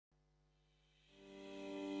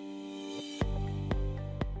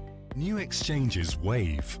New exchanges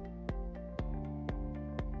wave.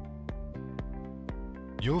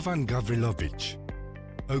 Jovan Gavrilovic,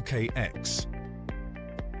 OKX.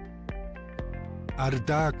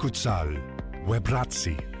 Arda Kutsal,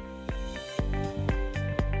 Webratsi.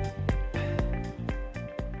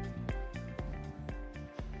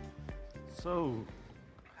 So,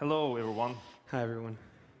 hello everyone. Hi everyone.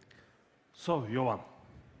 So, Jovan,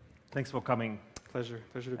 thanks for coming. Pleasure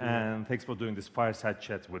to be here. And thanks for doing this fireside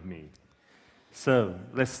chat with me. So,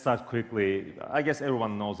 let's start quickly. I guess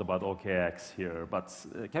everyone knows about OKX here, but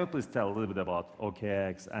can you please tell a little bit about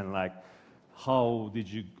OKX and how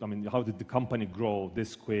did the company grow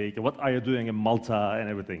this quick? What are you doing in Malta and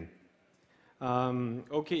everything?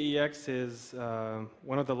 OKEX is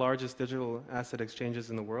one of the largest digital asset exchanges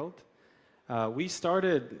in the world. We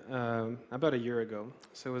started about a year ago,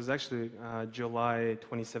 so it was actually July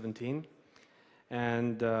 2017.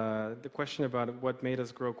 And the question about what made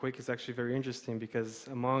us grow quick is actually very interesting because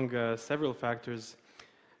among several factors,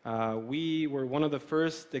 we were one of the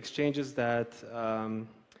first exchanges that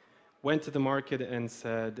went to the market and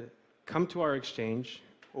said, come to our exchange,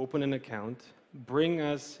 open an account, bring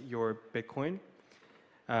us your Bitcoin,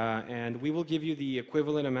 and we will give you the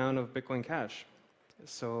equivalent amount of Bitcoin Cash.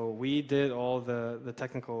 So we did all the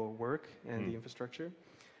technical work and the infrastructure.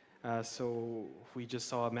 So we just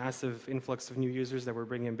saw a massive influx of new users that were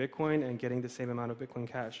bringing in Bitcoin and getting the same amount of Bitcoin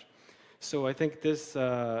Cash. So I think this,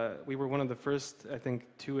 we were one of the first, I think,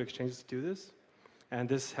 2 exchanges to do this. And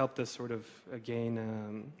this helped us sort of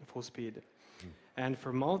gain full speed. And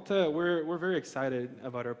for Malta, we're very excited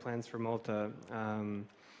about our plans for Malta.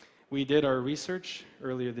 We did our research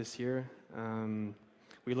earlier this year.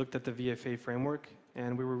 We looked at the VFA framework,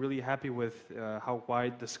 and we were really happy with how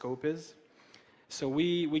wide the scope is. So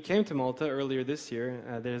we came to Malta earlier this year.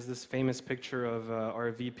 There's this famous picture of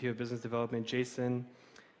our VP of Business Development, Jason,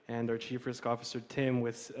 and our Chief Risk Officer, Tim,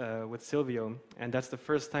 with Silvio. And that's the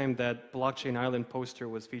first time that Blockchain Island poster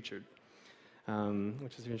was featured,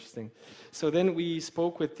 which is interesting. So then we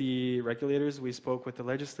spoke with the regulators, we spoke with the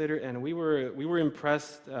legislator, and we were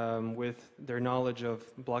impressed with their knowledge of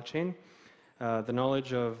blockchain, the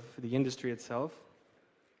knowledge of the industry itself,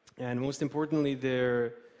 and most importantly,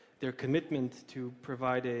 their commitment to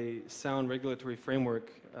provide a sound regulatory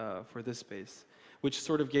framework for this space, which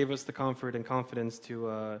sort of gave us the comfort and confidence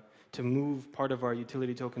to move part of our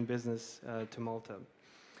utility token business to Malta.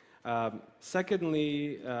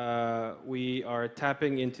 Secondly, we are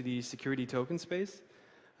tapping into the security token space.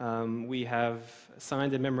 We have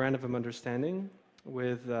signed a memorandum of understanding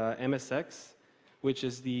with MSX, which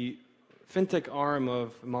is the fintech arm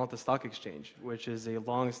of Malta Stock Exchange, which is a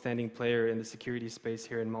long-standing player in the security space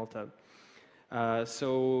here in Malta.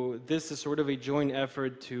 So this is sort of a joint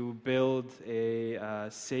effort to build a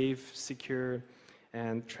safe, secure,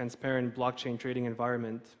 and transparent blockchain trading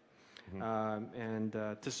environment, and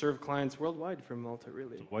to serve clients worldwide from Malta,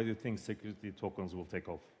 really. So why do you think security tokens will take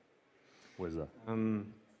off? What is that?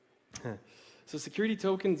 So security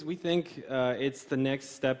tokens, we think it's the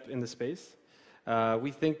next step in the space.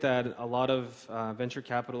 We think that a lot of venture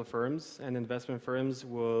capital firms and investment firms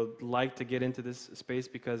would like to get into this space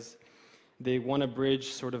because they want to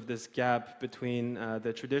bridge sort of this gap between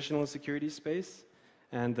the traditional security space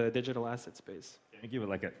and the digital asset space. Can you give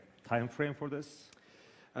it a time frame for this?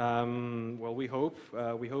 Well, we hope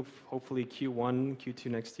hopefully Q1, Q2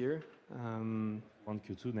 next year.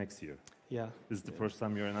 Q2 next year. Yeah. Is it the first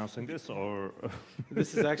time you're announcing this, or?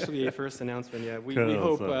 This is actually a first announcement. Yeah, we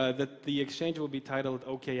hope that the exchange will be titled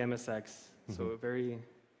OKMSX. So very,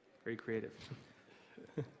 very creative.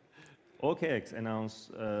 OKX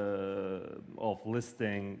announced of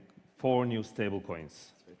listing 4 new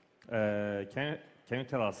stablecoins. Can you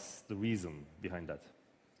tell us the reason behind that?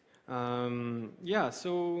 Yeah,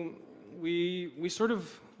 so we sort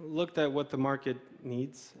of looked at what the market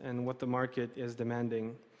needs and what the market is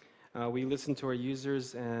demanding. We listened to our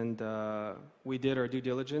users and we did our due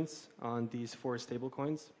diligence on these 4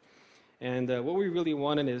 stablecoins. And what we really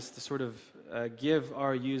wanted is to sort of give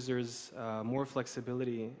our users more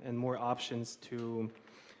flexibility and more options to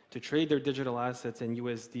trade their digital assets in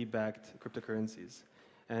USD-backed cryptocurrencies.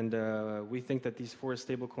 And we think that these 4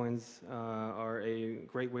 stablecoins are a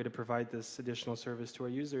great way to provide this additional service to our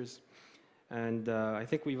users. And I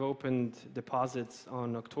think we've opened deposits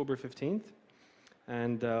on October 15th.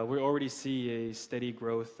 And we already see a steady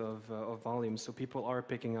growth of volume. So people are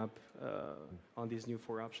picking up on these new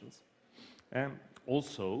 4 options. And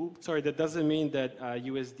also... Sorry, that doesn't mean that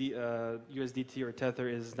USDT or Tether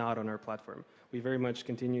is not on our platform. We very much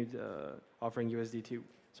continued offering USDT.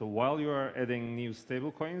 So while you are adding new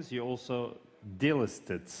stablecoins, you also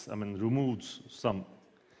delisted, removed some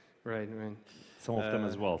Right, right. Some of them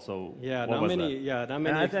as well. So Yeah, what not was many. that? Yeah, not And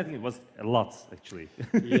many. I think it was a lot actually.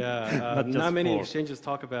 Yeah, Not just not many 4. exchanges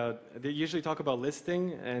talk about. They usually talk about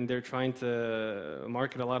listing, and they're trying to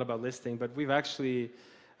market a lot about listing. But we've actually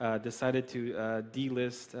decided to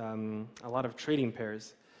delist a lot of trading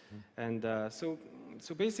pairs, and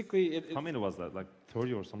so basically, How many was that? Like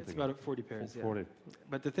 30 or something? it's about 40 pairs. Yeah. 40.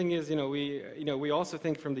 But the thing is, we also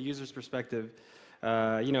think from the user's perspective.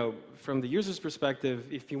 From the user's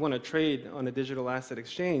perspective, if you want to trade on a digital asset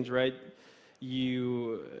exchange, right,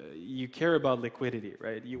 you care about liquidity,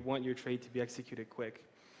 right? You want your trade to be executed quick.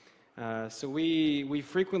 So we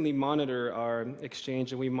frequently monitor our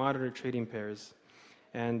exchange and we monitor trading pairs.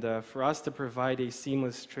 And for us to provide a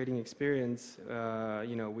seamless trading experience,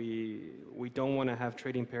 we don't want to have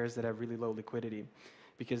trading pairs that have really low liquidity,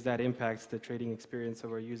 because that impacts the trading experience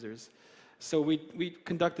of our users. So we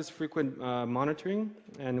conduct this frequent monitoring,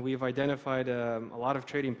 and we've identified a lot of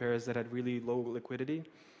trading pairs that had really low liquidity.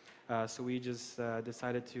 So we just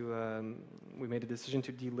we made a decision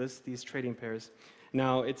to delist these trading pairs.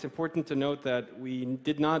 Now, it's important to note that we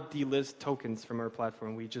did not delist tokens from our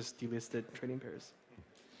platform. We just delisted trading pairs.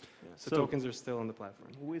 Yeah, so tokens are still on the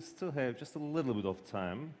platform. We still have just a little bit of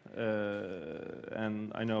time,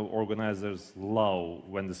 and I know organizers love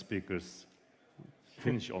when the speakers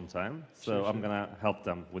finish on time, so Sure, I'm gonna help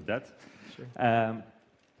them with that. Sure.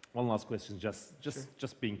 One last question,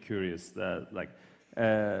 just being curious. That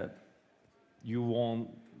you won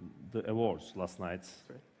the awards last night. That's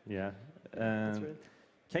right. Yeah. That's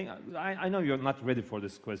right. I know you're not ready for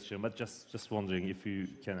this question, but just wondering if you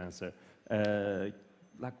can answer.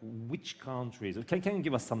 Like which countries? Can you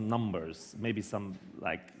give us some numbers? Maybe some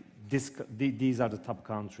like these are the top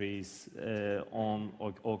countries on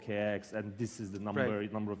OKX, and this is the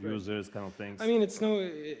number of users, kind of things. I mean, it's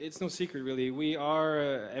no secret really. We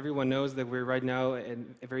are everyone knows that we're right now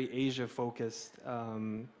a very Asia-focused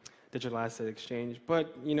digital asset exchange.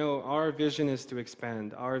 But our vision is to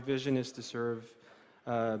expand. Our vision is to serve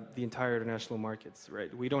the entire international markets.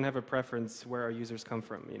 Right? We don't have a preference where our users come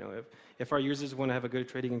from. If our users want to have a good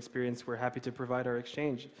trading experience, we're happy to provide our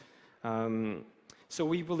exchange. So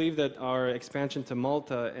we believe that our expansion to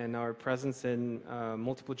Malta and our presence in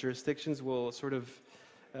multiple jurisdictions will sort of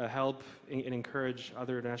help and encourage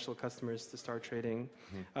other international customers to start trading.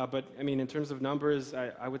 But I mean, in terms of numbers,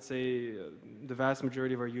 I would say the vast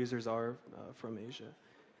majority of our users are from Asia.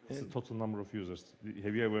 What's the total number of users?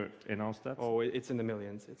 Have you ever announced that? Oh, it's in the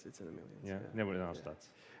millions. It's in the millions. Yeah, never announced that.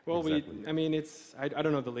 Well, exactly. I mean, I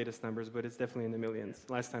don't know the latest numbers, but it's definitely in the millions.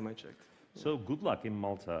 Last time I checked. So good luck in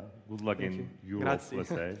Malta, good luck Thank in you. Europe, Grazie. let's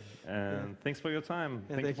say. And thanks for your time.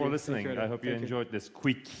 Yeah, thank you for listening. Thank you, I hope you enjoyed this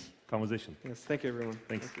quick conversation. Yes, thank you, everyone.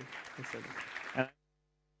 Thanks. Thank you. Thanks, Ed. And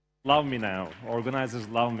love me now. Organizers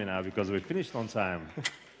love me now because we finished on time.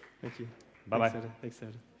 Thank you. Bye-bye. Thanks,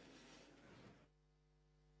 Ed.